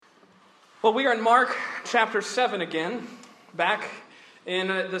Well, we are in Mark chapter 7 again, back in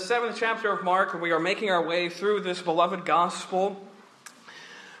the 7th chapter of Mark. We are making our way through this beloved gospel.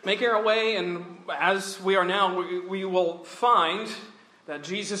 Making our way, and as we are now, we will find that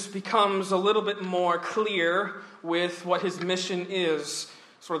Jesus becomes a little bit more clear with what his mission is.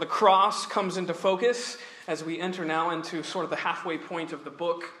 Sort of the cross comes into focus as we enter now into sort of the halfway point of the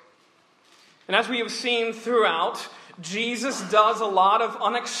book. And as we have seen throughout, Jesus does a lot of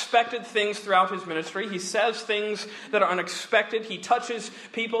unexpected things throughout his ministry. He says things that are unexpected. He touches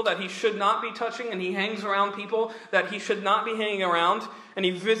people that he should not be touching, and he hangs around people that he should not be hanging around. And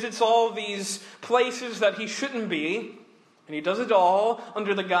he visits all these places that he shouldn't be. And he does it all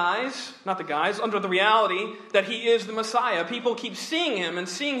under the under the reality that he is the Messiah. People keep seeing him and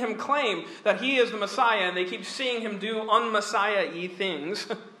seeing him claim that he is the Messiah, and they keep seeing him do un-Messiah-y things.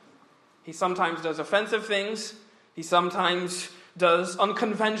 He sometimes does offensive things. He sometimes does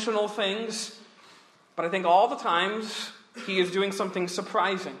unconventional things. But I think all the times he is doing something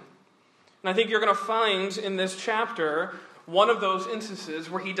surprising. And I think you're going to find in this chapter one of those instances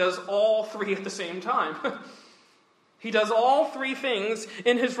where he does all three at the same time. He does all three things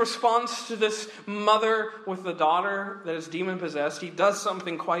in his response to this mother with the daughter that is demon-possessed. He does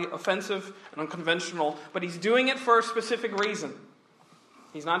something quite offensive and unconventional, but he's doing it for a specific reason.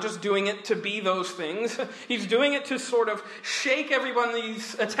 He's not just doing it to be those things. He's doing it to sort of shake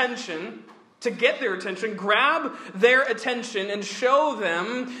everybody's attention, to get their attention, grab their attention, and show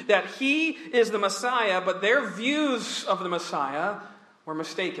them that he is the Messiah, but their views of the Messiah were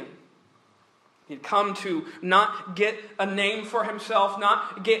mistaken. He'd come to not get a name for himself,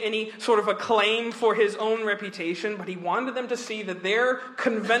 not get any sort of acclaim for his own reputation, but he wanted them to see that their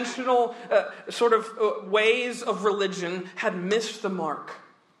conventional ways of religion had missed the mark.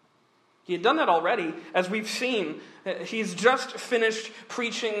 He had done that already, as we've seen. He's just finished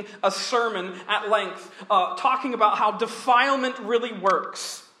preaching a sermon at length, talking about how defilement really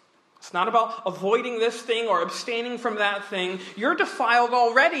works. It's not about avoiding this thing or abstaining from that thing. You're defiled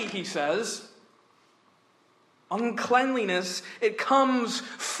already, he says. Uncleanliness, it comes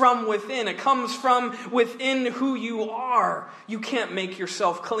from within. It comes from within who you are. You can't make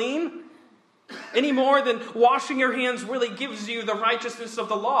yourself clean. Any more than washing your hands really gives you the righteousness of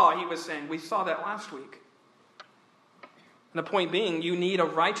the law, he was saying. We saw that last week. And the point being, you need a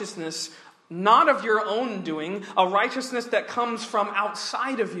righteousness not of your own doing, a righteousness that comes from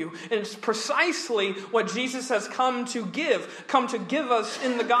outside of you. And it's precisely what Jesus has come to give us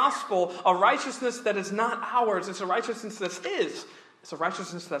in the gospel, a righteousness that is not ours. It's a righteousness that's his. It's a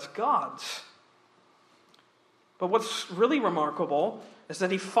righteousness that's God's. But what's really remarkable is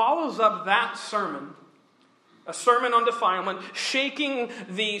that he follows up that sermon, a sermon on defilement, shaking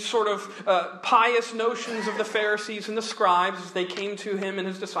the sort of pious notions of the Pharisees and the scribes as they came to him and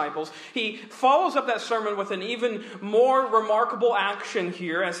his disciples. He follows up that sermon with an even more remarkable action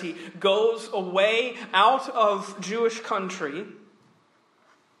here as he goes away out of Jewish country.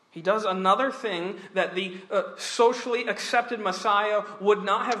 He does another thing that the socially accepted Messiah would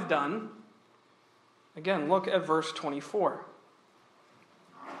not have done. Again, look at verse 24.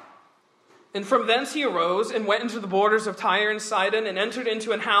 And from thence he arose and went into the borders of Tyre and Sidon and entered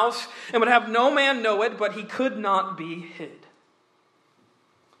into an house and would have no man know it, but he could not be hid.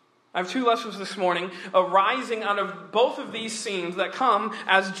 I have two lessons this morning arising out of both of these scenes that come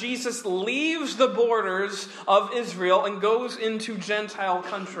as Jesus leaves the borders of Israel and goes into Gentile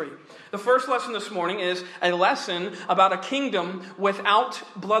country. The first lesson this morning is a lesson about a kingdom without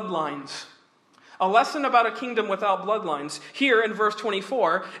bloodlines. A lesson about a kingdom without bloodlines. Here in verse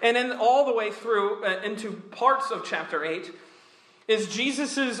 24, and then all the way through into parts of chapter 8, is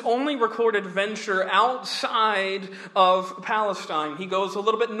Jesus' only recorded venture outside of Palestine. He goes a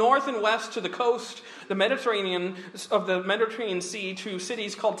little bit north and west to the coast, the Mediterranean Sea, to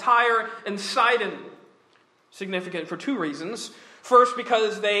cities called Tyre and Sidon. Significant for two reasons. First,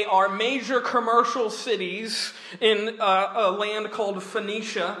 because they are major commercial cities in a land called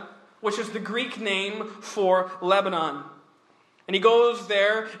Phoenicia, which is the Greek name for Lebanon. And he goes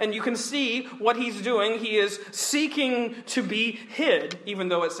there, and you can see what he's doing. He is seeking to be hid, even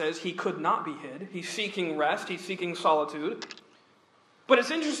though it says he could not be hid. He's seeking rest. He's seeking solitude. But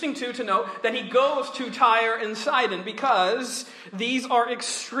it's interesting, too, to note that he goes to Tyre and Sidon because these are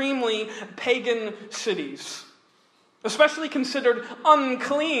extremely pagan cities, especially considered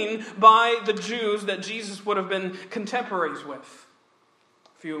unclean by the Jews that Jesus would have been contemporaries with.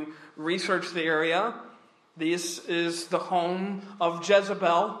 If you research the area, this is the home of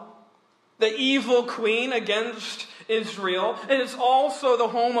Jezebel, the evil queen against Israel. It is also the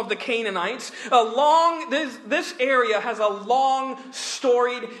home of the Canaanites. This area has a long,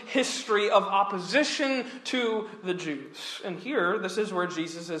 storied history of opposition to the Jews. And here, this is where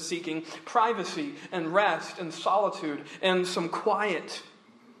Jesus is seeking privacy and rest and solitude and some quiet.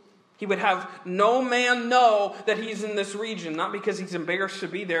 He would have no man know that he's in this region, not because he's embarrassed to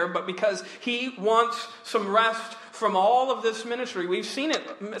be there, but because he wants some rest from all of this ministry. We've seen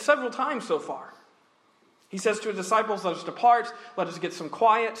it several times so far. He says to his disciples, let us depart, let us get some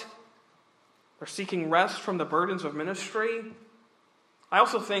quiet. They're seeking rest from the burdens of ministry. I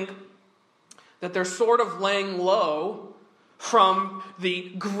also think that they're sort of laying low from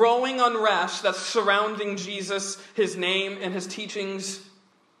the growing unrest that's surrounding Jesus, his name, and his teachings.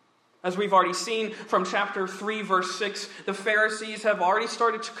 As we've already seen from chapter 3, verse 6, the Pharisees have already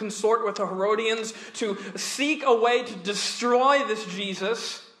started to consort with the Herodians to seek a way to destroy this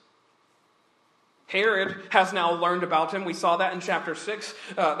Jesus. Herod has now learned about him. We saw that in chapter 6.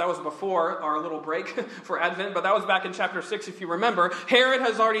 That was before our little break for Advent, but that was back in chapter 6 if you remember. Herod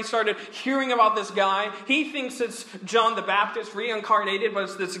has already started hearing about this guy. He thinks it's John the Baptist reincarnated, but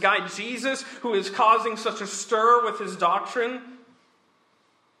it's this guy Jesus who is causing such a stir with his doctrine.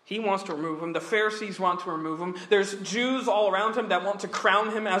 He wants to remove him. The Pharisees want to remove him. There's Jews all around him that want to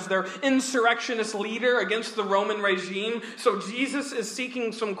crown him as their insurrectionist leader against the Roman regime. So Jesus is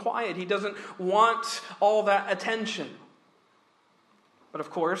seeking some quiet. He doesn't want all that attention. But of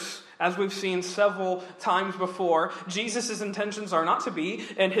course, as we've seen several times before, Jesus' intentions are not to be,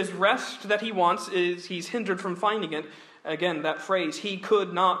 and his rest that he wants is he's hindered from finding it. Again, that phrase, he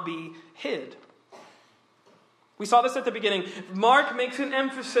could not be hid. We saw this at the beginning. Mark makes an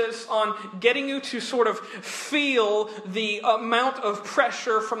emphasis on getting you to sort of feel the amount of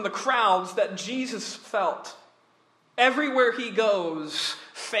pressure from the crowds that Jesus felt. Everywhere he goes,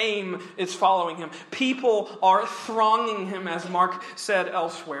 fame is following him. People are thronging him, as Mark said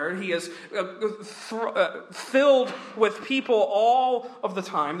elsewhere. He is filled with people all of the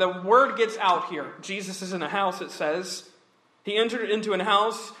time. The word gets out here. Jesus is in a house, it says. He entered into a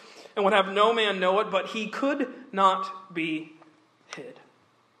house and would have no man know it, but he could not be hid.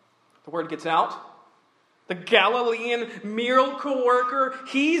 The word gets out. The Galilean miracle worker,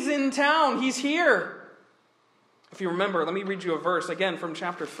 he's in town. He's here. If you remember, let me read you a verse again from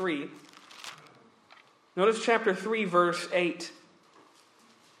chapter 3. Notice chapter 3, verse 8.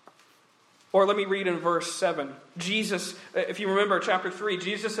 Or let me read in verse 7. Jesus, if you remember chapter 3,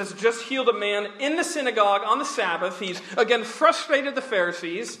 Jesus has just healed a man in the synagogue on the Sabbath. He's again frustrated the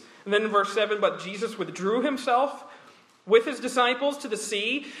Pharisees. And then in verse 7, but Jesus withdrew himself with his disciples to the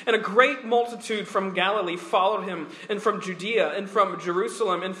sea, and a great multitude from Galilee followed him, and from Judea, and from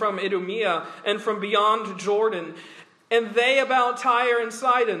Jerusalem, and from Idumea, and from beyond Jordan. And they about Tyre and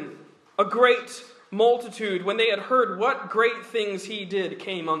Sidon, a great multitude, when they had heard what great things he did,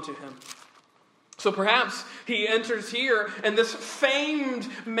 came unto him. So perhaps he enters here, and this famed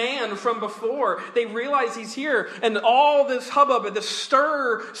man from before, they realize he's here, and all this hubbub and this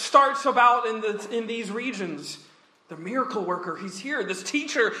stir starts about in these regions. The miracle worker, he's here. This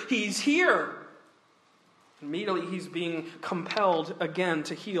teacher, he's here. Immediately he's being compelled again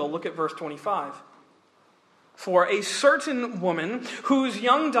to heal. Look at verse 25. For a certain woman whose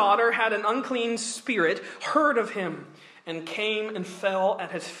young daughter had an unclean spirit heard of him and came and fell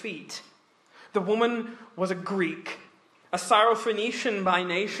at his feet. The woman was a Greek, a Syrophoenician by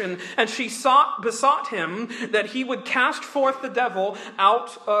nation, and she besought him that he would cast forth the devil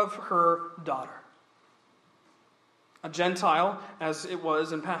out of her daughter. A Gentile, as it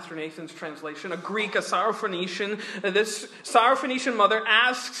was in Pastor Nathan's translation, a Greek, a Syrophoenician. This Syrophoenician mother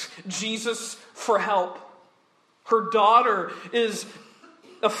asks Jesus for help. Her daughter is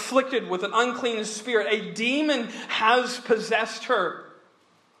afflicted with an unclean spirit. A demon has possessed her.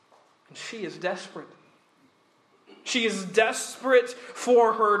 And she is desperate. She is desperate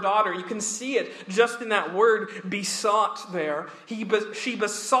for her daughter. You can see it just in that word, besought there. She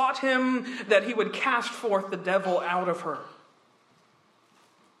besought him that he would cast forth the devil out of her.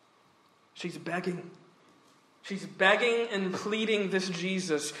 She's begging. She's begging and pleading this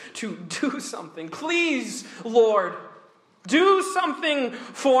Jesus to do something. Please, Lord, do something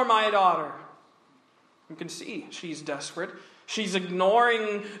for my daughter. You can see she's desperate. She's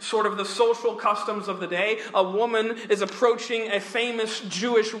ignoring sort of the social customs of the day. A woman is approaching a famous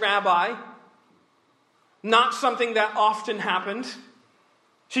Jewish rabbi. Not something that often happened.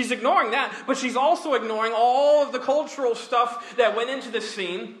 She's ignoring that, but she's also ignoring all of the cultural stuff that went into this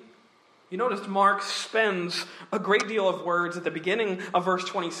scene. You notice Mark spends a great deal of words at the beginning of verse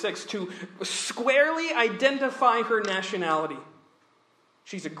 26 to squarely identify her nationality.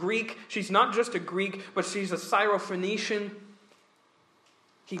 She's a Greek. She's not just a Greek, but she's a Syrophoenician.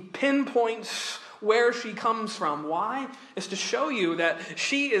 He pinpoints where she comes from. Why? It's to show you that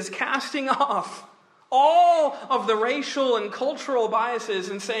she is casting off all of the racial and cultural biases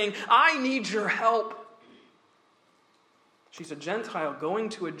and saying, I need your help. She's a Gentile going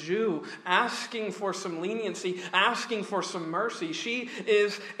to a Jew, asking for some leniency, asking for some mercy. She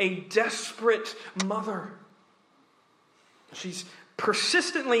is a desperate mother. She's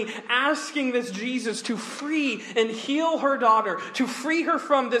persistently asking this Jesus to free and heal her daughter, to free her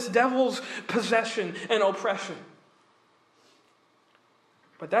from this devil's possession and oppression.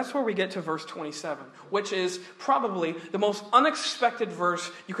 But that's where we get to verse 27, which is probably the most unexpected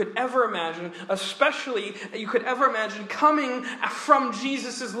verse you could ever imagine, especially you could ever imagine coming from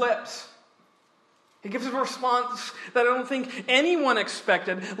Jesus' lips. He gives a response that I don't think anyone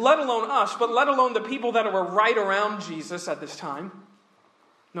expected, let alone us, but let alone the people that were right around Jesus at this time.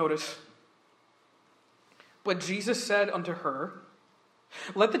 Notice, but Jesus said unto her,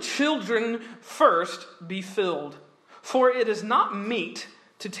 let the children first be filled, for it is not meet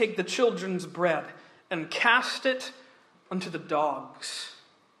to take the children's bread and cast it unto the dogs.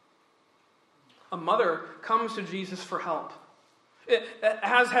 A mother comes to Jesus for help.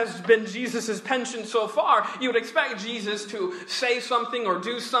 As has been Jesus' penchant so far, you would expect Jesus to say something or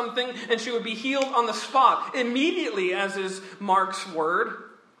do something, and she would be healed on the spot, immediately, as is Mark's word.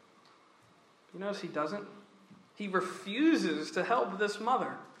 You notice he doesn't? He refuses to help this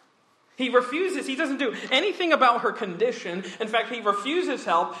mother. He refuses. He doesn't do anything about her condition. In fact, he refuses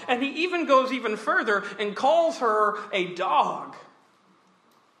help, and he even goes even further and calls her a dog.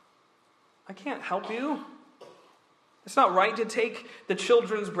 I can't help you. It's not right to take the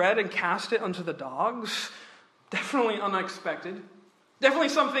children's bread and cast it unto the dogs. Definitely unexpected. Definitely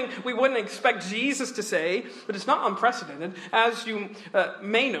something we wouldn't expect Jesus to say, but it's not unprecedented. As you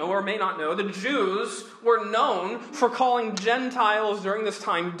may know or may not know, the Jews were known for calling Gentiles during this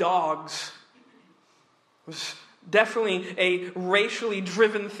time dogs. It was definitely a racially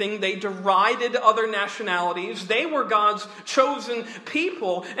driven thing. They derided other nationalities. They were God's chosen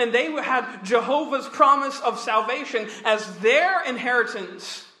people, and they had Jehovah's promise of salvation as their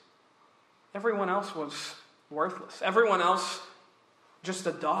inheritance. Everyone else was worthless. Everyone else just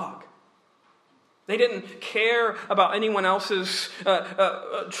a dog. They didn't care about anyone else's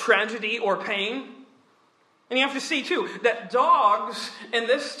tragedy or pain. And you have to see, too, that dogs in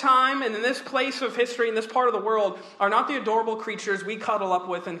this time and in this place of history, in this part of the world, are not the adorable creatures we cuddle up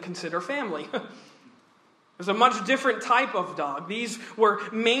with and consider family. There's a much different type of dog. These were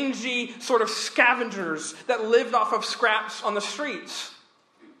mangy sort of scavengers that lived off of scraps on the streets.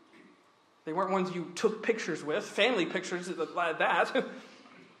 They weren't ones you took pictures with, family pictures like that.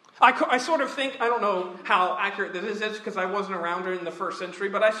 I sort of think, I don't know how accurate this is because I wasn't around during the first century,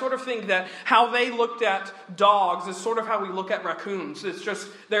 but I sort of think that how they looked at dogs is sort of how we look at raccoons. It's just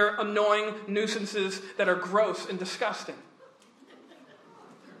they're annoying nuisances that are gross and disgusting.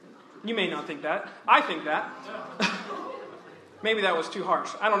 You may not think that. I think that. Maybe that was too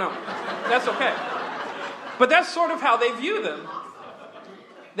harsh. I don't know. That's okay. But that's sort of how they view them.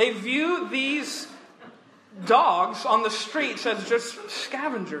 They view these dogs on the streets as just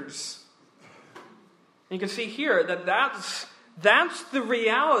scavengers. And you can see here that that's the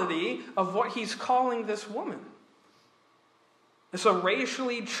reality of what he's calling this woman. It's a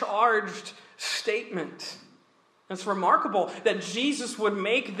racially charged statement. It's remarkable that Jesus would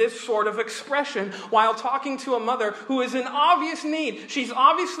make this sort of expression while talking to a mother who is in obvious need. She's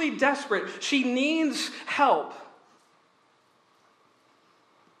obviously desperate. She needs help.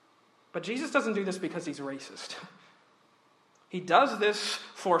 But Jesus doesn't do this because he's racist. He does this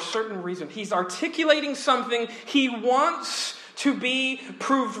for a certain reason. He's articulating something he wants to be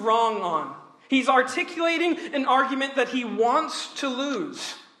proved wrong on. He's articulating an argument that he wants to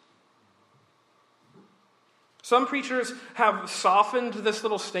lose. Some preachers have softened this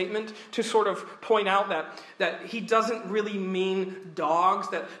little statement to sort of point out that he doesn't really mean dogs,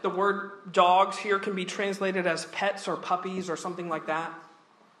 that the word dogs here can be translated as pets or puppies or something like that.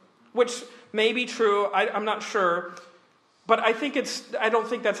 Which may be true, I'm not sure, but I don't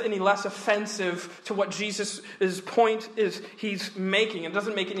think that's any less offensive to what Jesus' point is he's making. It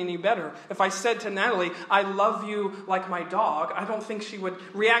doesn't make it any better. If I said to Natalie, I love you like my dog, I don't think she would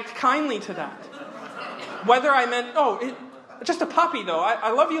react kindly to that. Whether I meant, just a puppy though,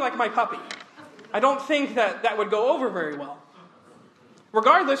 I love you like my puppy. I don't think that would go over very well.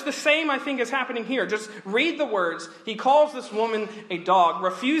 Regardless, the same, I think, is happening here. Just read the words. He calls this woman a dog,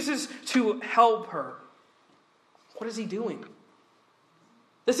 refuses to help her. What is he doing?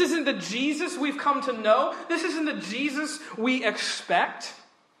 This isn't the Jesus we've come to know. This isn't the Jesus we expect.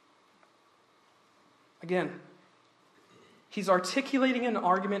 Again, he's articulating an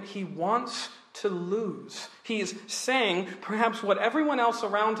argument he wants to lose. He's saying perhaps what everyone else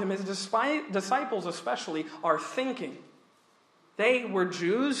around him, his disciples especially, are thinking. They were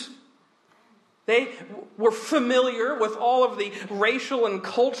Jews. They were familiar with all of the racial and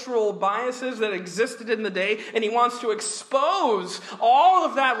cultural biases that existed in the day, and he wants to expose all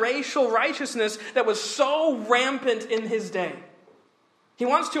of that racial righteousness that was so rampant in his day. He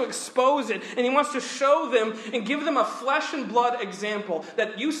wants to expose it, and he wants to show them and give them a flesh and blood example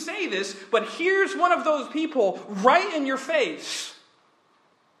that you say this, but here's one of those people right in your face.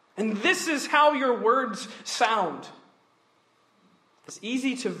 And this is how your words sound. It's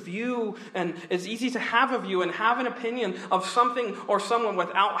easy to view, and it's easy to have a view and have an opinion of something or someone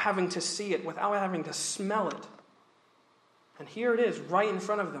without having to see it, without having to smell it. And here it is, right in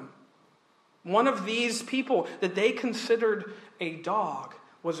front of them. One of these people that they considered a dog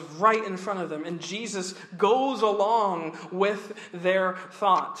was right in front of them, and Jesus goes along with their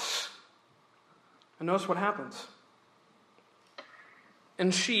thoughts. And notice what happens.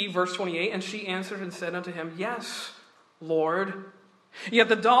 And she, verse 28, and she answered and said unto him, Yes, Lord. Yet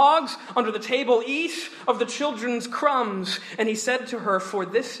the dogs under the table eat of the children's crumbs. And he said to her, For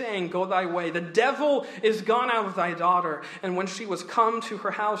this saying, go thy way. The devil is gone out of thy daughter. And when she was come to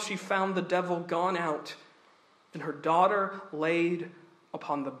her house, she found the devil gone out, and her daughter laid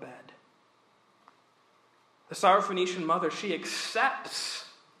upon the bed. The Syrophoenician mother, she accepts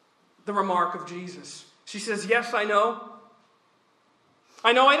the remark of Jesus. She says, Yes, I know.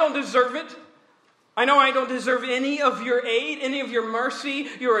 I know I don't deserve it. I know I don't deserve any of your aid, any of your mercy.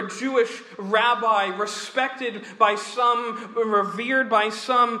 You're a Jewish rabbi, respected by some, revered by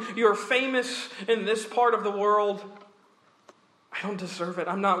some. You're famous in this part of the world. I don't deserve it.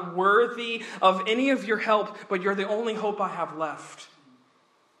 I'm not worthy of any of your help, but you're the only hope I have left.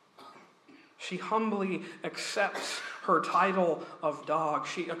 She humbly accepts her title of dog.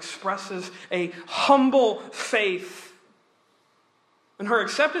 She expresses a humble faith. And her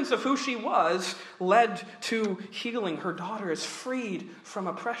acceptance of who she was led to healing. Her daughter is freed from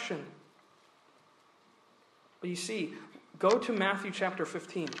oppression. But you see, go to Matthew chapter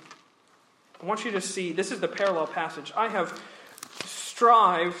 15. I want you to see, this is the parallel passage. I have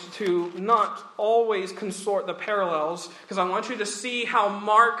strived to not always consort the parallels, because I want you to see how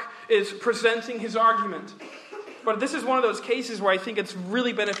Mark is presenting his argument. But this is one of those cases where I think it's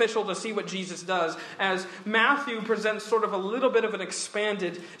really beneficial to see what Jesus does, as Matthew presents sort of a little bit of an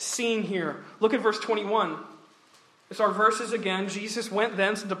expanded scene here. Look at verse 21. It's our verses again. Jesus went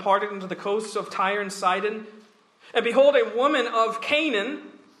thence and departed into the coasts of Tyre and Sidon. And behold, a woman of Canaan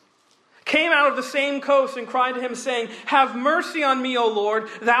came out of the same coast and cried to him, saying, Have mercy on me, O Lord,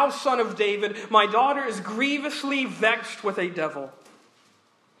 thou son of David. My daughter is grievously vexed with a devil.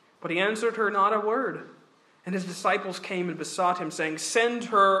 But he answered her not a word. And his disciples came and besought him, saying, Send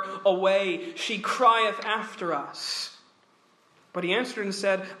her away, she crieth after us. But he answered and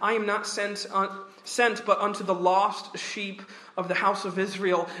said, I am not sent but unto the lost sheep of the house of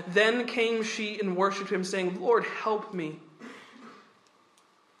Israel. Then came she and worshipped him, saying, Lord, help me.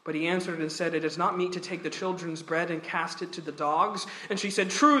 But he answered and said, It is not meet to take the children's bread and cast it to the dogs. And she said,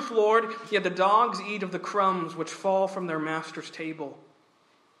 Truth, Lord, yet the dogs eat of the crumbs which fall from their master's table.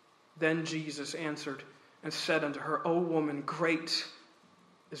 Then Jesus answered and said unto her, O woman, great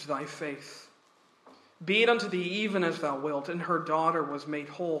is thy faith. Be it unto thee even as thou wilt. And her daughter was made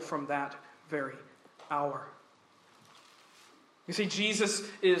whole from that very hour. You see, Jesus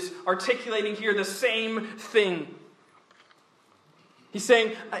is articulating here the same thing. He's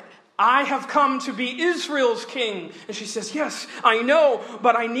saying, I have come to be Israel's king. And she says, Yes, I know,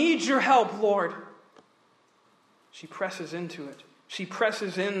 but I need your help, Lord. She presses into it. She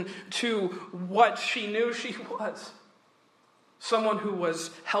presses into what she knew she was. Someone who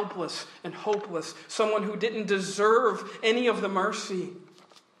was helpless and hopeless. Someone who didn't deserve any of the mercy.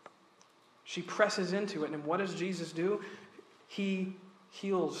 She presses into it. And what does Jesus do? He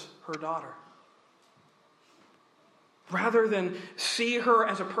heals her daughter. Rather than see her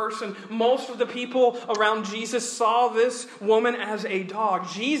as a person, most of the people around Jesus saw this woman as a dog.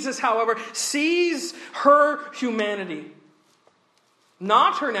 Jesus, however, sees her humanity,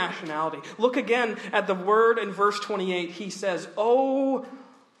 not her nationality. Look again at the word in verse 28. He says, O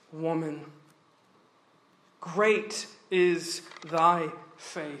woman, great is thy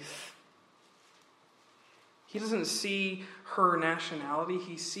faith. He doesn't see her nationality.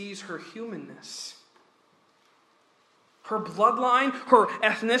 He sees her humanness. Her bloodline, her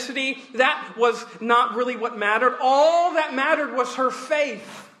ethnicity, that was not really what mattered. All that mattered was her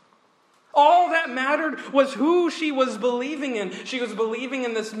faith. All that mattered was who she was believing in. She was believing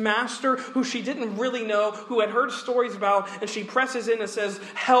in this master who she didn't really know, who had heard stories about, and she presses in and says,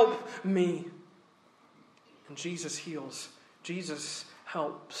 "Help me." And Jesus heals. Jesus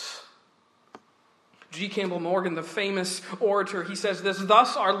helps. G. Campbell Morgan, the famous orator, he says this: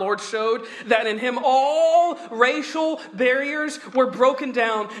 "Thus our Lord showed that in him all racial barriers were broken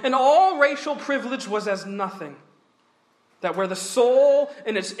down, and all racial privilege was as nothing. That where the soul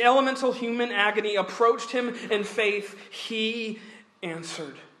in its elemental human agony approached him in faith, he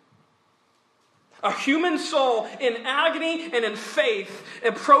answered." A human soul in agony and in faith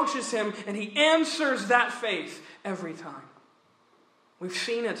approaches him, and he answers that faith every time. We've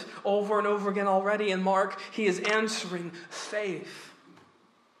seen it over and over again already in Mark. He is answering faith.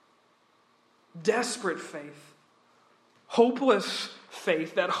 Desperate faith. Hopeless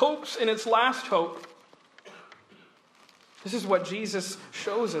faith that hopes in its last hope. This is what Jesus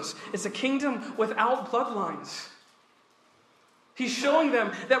shows us. It's a kingdom without bloodlines. He's showing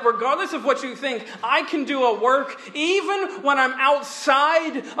them that regardless of what you think, I can do a work even when I'm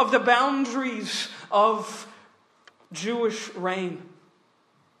outside of the boundaries of Jewish reign.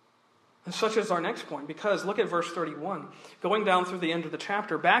 And such is our next point, because look at verse 31. Going down through the end of the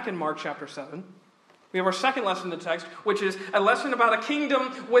chapter, back in Mark chapter 7, we have our second lesson in the text, which is a lesson about a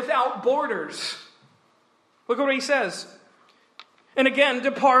kingdom without borders. Look at what he says. "And again,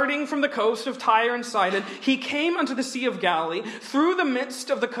 departing from the coast of Tyre and Sidon, he came unto the Sea of Galilee, through the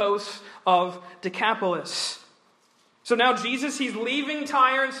midst of the coast of Decapolis." So now Jesus, he's leaving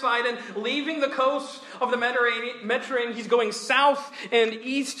Tyre and Sidon, leaving the coast of the Mediterranean. He's going south and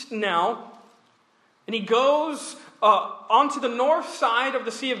east now. And he goes onto the north side of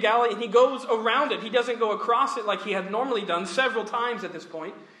the Sea of Galilee, and he goes around it. He doesn't go across it like he had normally done several times at this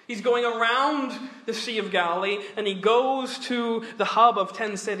point. He's going around the Sea of Galilee, and he goes to the hub of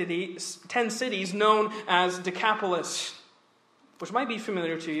 10 cities known as Decapolis, which might be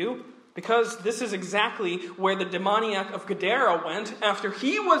familiar to you, because this is exactly where the demoniac of Gadara went after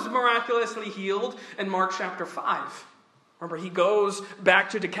he was miraculously healed in Mark chapter 5. Remember, he goes back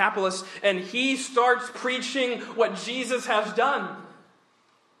to Decapolis and he starts preaching what Jesus has done.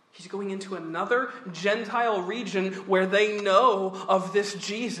 He's going into another Gentile region where they know of this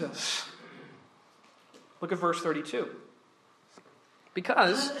Jesus. Look at verse 32.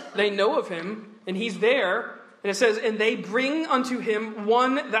 Because they know of him and he's there. And it says, "And they bring unto him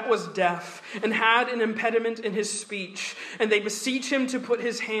one that was deaf and had an impediment in his speech. And they beseech him to put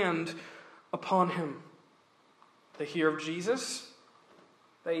his hand upon him." They hear of Jesus.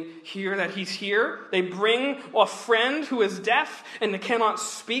 They hear that he's here. They bring a friend who is deaf and cannot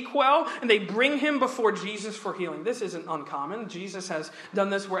speak well. And they bring him before Jesus for healing. This isn't uncommon. Jesus has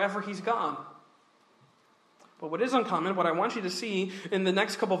done this wherever he's gone. But what is uncommon, what I want you to see in the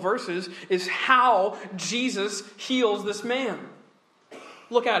next couple verses, is how Jesus heals this man.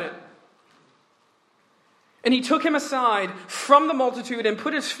 Look at it. "And he took him aside from the multitude and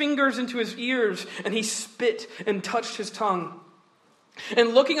put his fingers into his ears, and he spit and touched his tongue.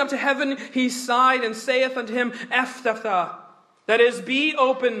 And looking up to heaven, he sighed and saith unto him, Ephphatha, that is, be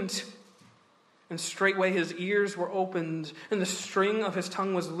opened. And straightway his ears were opened, and the string of his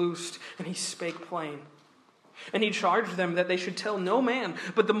tongue was loosed, and he spake plain. And he charged them that they should tell no man.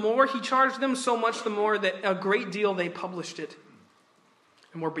 But the more he charged them, so much the more that a great deal they published it.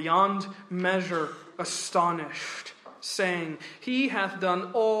 And were beyond measure astonished, saying, He hath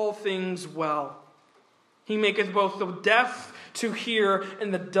done all things well. He maketh both the deaf to hear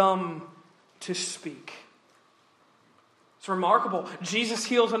and the dumb to speak." It's remarkable. Jesus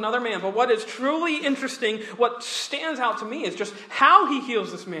heals another man. But what is truly interesting, what stands out to me, is just how he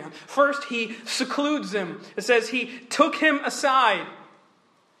heals this man. First, he secludes him. It says he took him aside.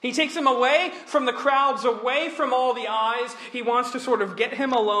 He takes him away from the crowds, away from all the eyes. He wants to sort of get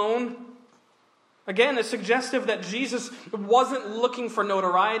him alone. Again, it's suggestive that Jesus wasn't looking for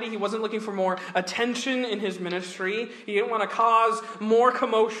notoriety. He wasn't looking for more attention in his ministry. He didn't want to cause more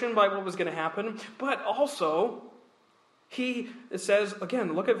commotion by what was going to happen. But also, it says,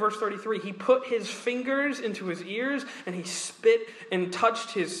 again, look at verse 33. He put his fingers into his ears and he spit and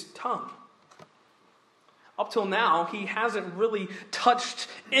touched his tongue. Up till now, he hasn't really touched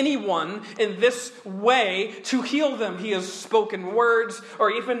anyone in this way to heal them. He has spoken words,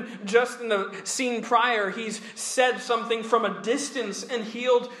 or even just in the scene prior, he's said something from a distance and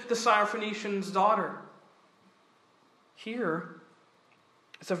healed the Syrophoenician's daughter. Here,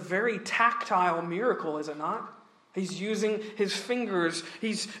 it's a very tactile miracle, is it not? He's using his fingers.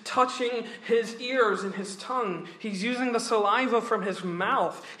 He's touching his ears and his tongue. He's using the saliva from his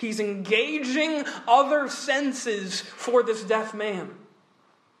mouth. He's engaging other senses for this deaf man.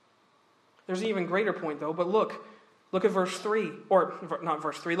 There's an even greater point, though. But look at verse 3. Or, not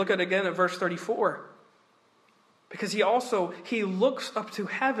verse 3. Look at verse 34. Because he looks up to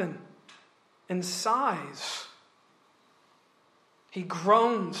heaven and sighs. He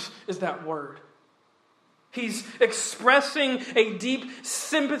groans, is that word. He's expressing a deep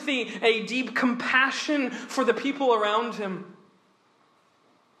sympathy, a deep compassion for the people around him.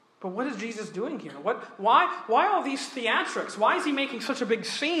 But what is Jesus doing here? Why all these theatrics? Why is he making such a big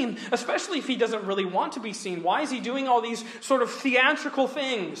scene, especially if he doesn't really want to be seen? Why is he doing all these sort of theatrical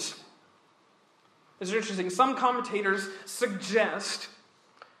things? It's interesting. Some commentators suggest,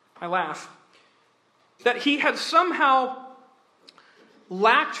 I laugh, that he had somehow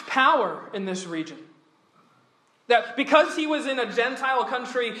lacked power in this region. That because he was in a Gentile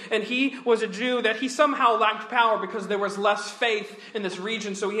country and he was a Jew, that he somehow lacked power because there was less faith in this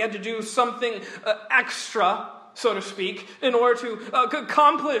region. So he had to do something extra, so to speak, in order to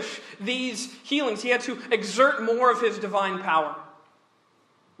accomplish these healings. He had to exert more of his divine power.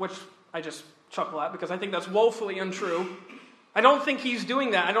 Which I just chuckle at because I think that's woefully untrue. I don't think he's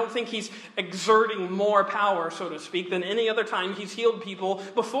doing that. I don't think he's exerting more power, so to speak, than any other time he's healed people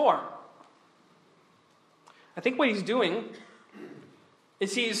before. I think what he's doing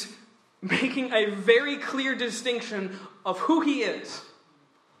is he's making a very clear distinction of who he is.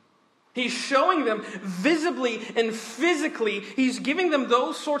 He's showing them visibly and physically. He's giving them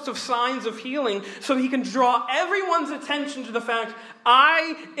those sorts of signs of healing so he can draw everyone's attention to the fact,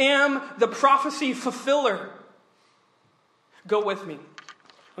 I am the prophecy fulfiller. Go with me.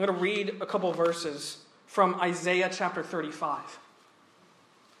 I'm going to read a couple verses from Isaiah chapter 35.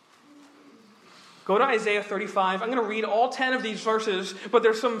 Go to Isaiah 35. I'm going to read all 10 of these verses, but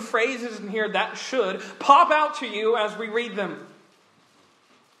there's some phrases in here that should pop out to you as we read them.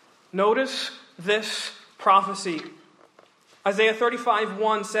 Notice this prophecy. Isaiah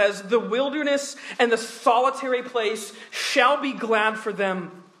 35:1 says, "The wilderness and the solitary place shall be glad for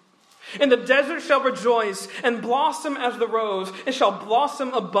them. And the desert shall rejoice and blossom as the rose. It shall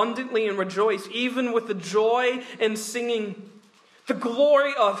blossom abundantly and rejoice, even with the joy and singing. The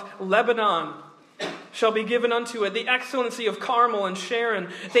glory of Lebanon shall be given unto it, the excellency of Carmel and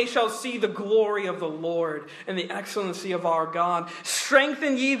Sharon. They shall see the glory of the Lord and the excellency of our God.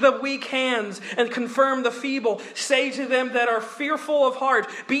 Strengthen ye the weak hands and confirm the feeble. Say to them that are fearful of heart,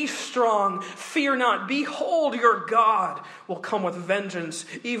 be strong, fear not. Behold, your God will come with vengeance,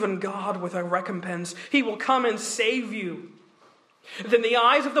 even God with a recompense. He will come and save you. Then the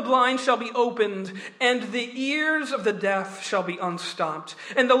eyes of the blind shall be opened, and the ears of the deaf shall be unstopped.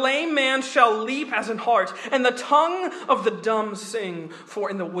 And the lame man shall leap as an hart, and the tongue of the dumb sing.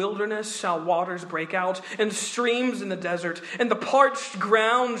 For in the wilderness shall waters break out, and streams in the desert. And the parched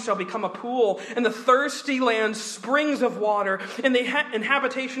ground shall become a pool, and the thirsty land springs of water. And the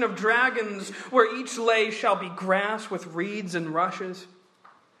habitation of dragons, where each lay shall be grass with reeds and rushes.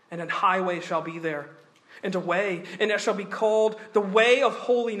 And an highway shall be there, and a way, and it shall be called the way of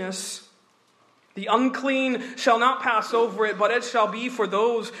holiness. The unclean shall not pass over it, but it shall be for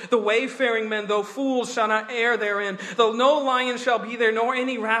those, the wayfaring men, though fools shall not err therein. Though no lion shall be there, nor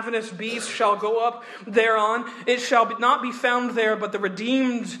any ravenous beast shall go up thereon. It shall not be found there, but the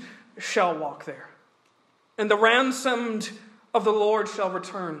redeemed shall walk there. And the ransomed of the Lord shall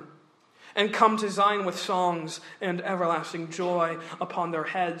return, and come to Zion with songs and everlasting joy upon their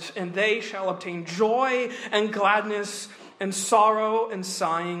heads. And they shall obtain joy and gladness, and sorrow and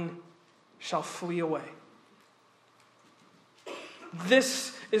sighing shall flee away.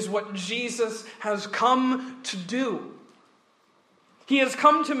 This is what Jesus has come to do. He has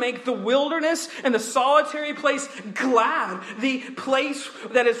come to make the wilderness and the solitary place glad, the place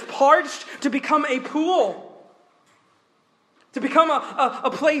that is parched to become a pool, to become a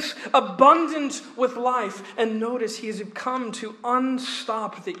place abundant with life. And notice he has come to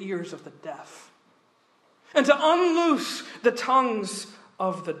unstop the ears of the deaf and to unloose the tongues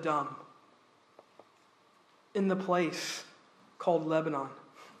of the dumb in the place called Lebanon.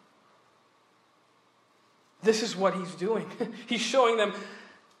 This is what he's doing. He's showing them,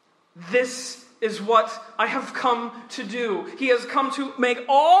 this is what I have come to do. He has come to make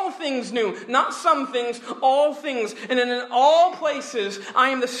all things new. Not some things, all things. And in all places, I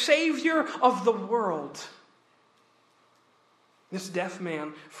am the Savior of the world. This deaf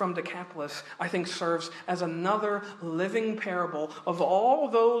man from Decapolis, I think, serves as another living parable of all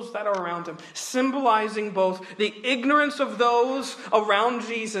those that are around him, symbolizing both the ignorance of those around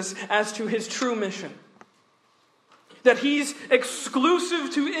Jesus as to his true mission, that he's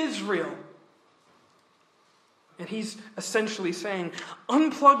exclusive to Israel. And he's essentially saying,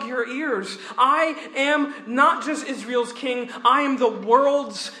 unplug your ears. I am not just Israel's king, I am the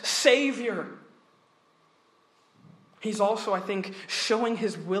world's savior. He's also, I think, showing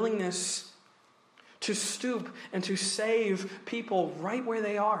his willingness to stoop and to save people right where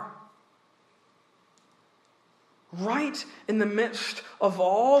they are. Right in the midst of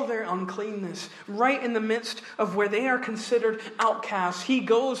all their uncleanness, right in the midst of where they are considered outcasts, he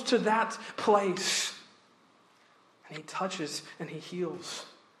goes to that place and he touches and he heals.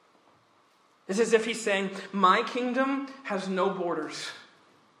 It's as if he's saying, my kingdom has no borders.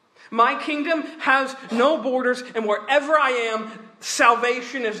 My kingdom has no borders, and wherever I am,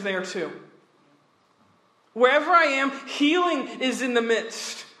 salvation is there too. Wherever I am, healing is in the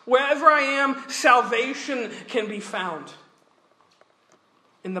midst. Wherever I am, salvation can be found.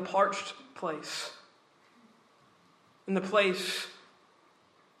 In the parched place. In the place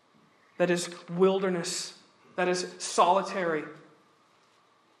that is wilderness, that is solitary.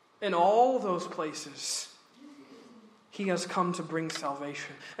 In all those places, he has come to bring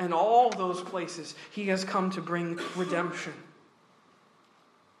salvation. In all those places, he has come to bring redemption.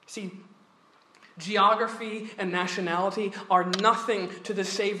 See, geography and nationality are nothing to the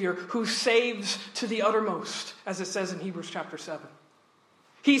Savior who saves to the uttermost, as it says in Hebrews chapter 7.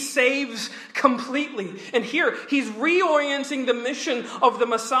 He saves completely. And here, he's reorienting the mission of the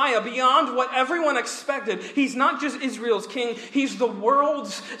Messiah beyond what everyone expected. He's not just Israel's king, he's the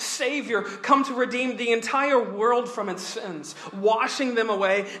world's Savior, come to redeem the entire world from its sins, washing them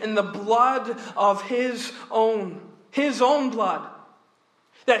away in the blood of his own blood,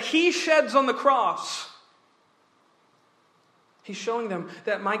 that he sheds on the cross. He's showing them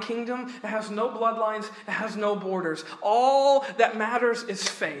that my kingdom, it has no bloodlines, it has no borders. All that matters is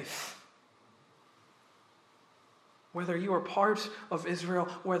faith. Whether you are part of Israel,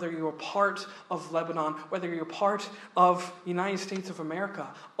 whether you are part of Lebanon, whether you're part of the United States of America,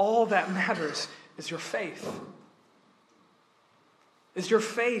 all that matters is your faith. Is your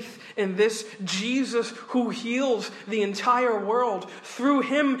faith in this Jesus who heals the entire world through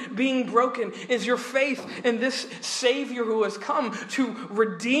him being broken? Is your faith in this Savior who has come to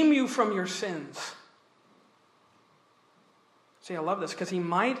redeem you from your sins? See, I love this because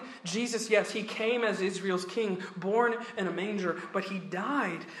Jesus, yes, he came as Israel's king, born in a manger, but he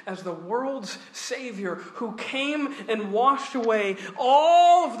died as the world's Savior who came and washed away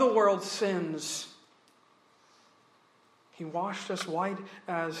all of the world's sins. He washed us white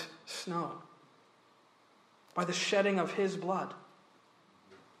as snow by the shedding of his blood.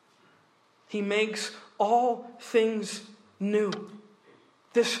 He makes all things new.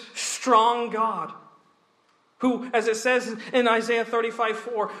 This strong God who, as it says in Isaiah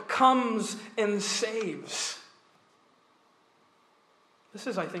 35:4, comes and saves. This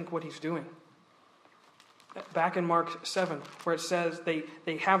is, I think, what he's doing. Back in Mark 7, where it says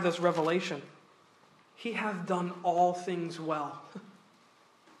they have this revelation. He hath done all things well.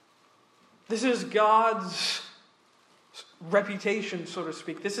 This is God's reputation, so to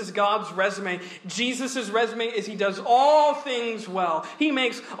speak. This is God's resume. Jesus' resume is he does all things well. He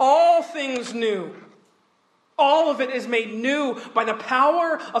makes all things new. All of it is made new by the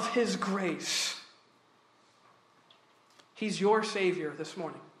power of his grace. He's your Savior this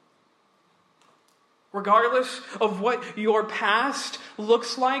morning. Regardless of what your past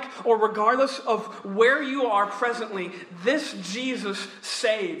looks like, or regardless of where you are presently, this Jesus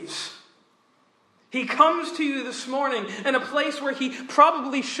saves. He comes to you this morning in a place where he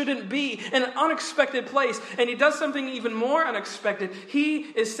probably shouldn't be, in an unexpected place, and he does something even more unexpected. He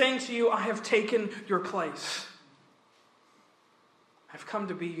is saying to you, I have taken your place. I've come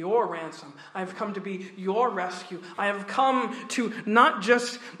to be your ransom. I've come to be your rescue. I have come to not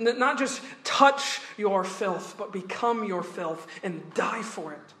just touch your filth, but become your filth and die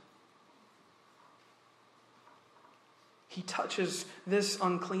for it. He touches this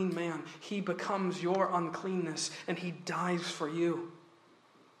unclean man. He becomes your uncleanness, and he dies for you.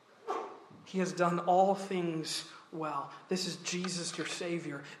 He has done all things well. This is Jesus, your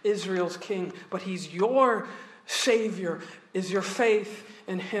Savior, Israel's King, but he's your Savior. Is your faith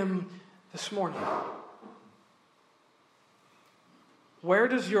in him this morning? Where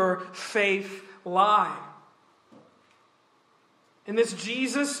does your faith lie? In this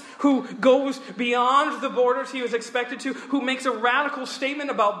Jesus who goes beyond the borders he was expected to, who makes a radical statement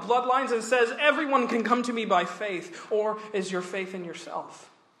about bloodlines and says, everyone can come to me by faith. Or is your faith in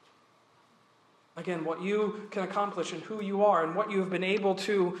yourself? Again, what you can accomplish and who you are and what you have been able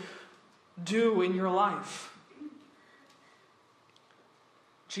to do in your life.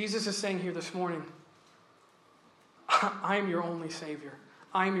 Jesus is saying here this morning, I am your only Savior.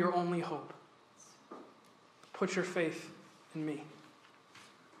 I am your only hope. Put your faith in me.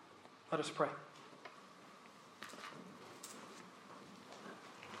 Let us pray.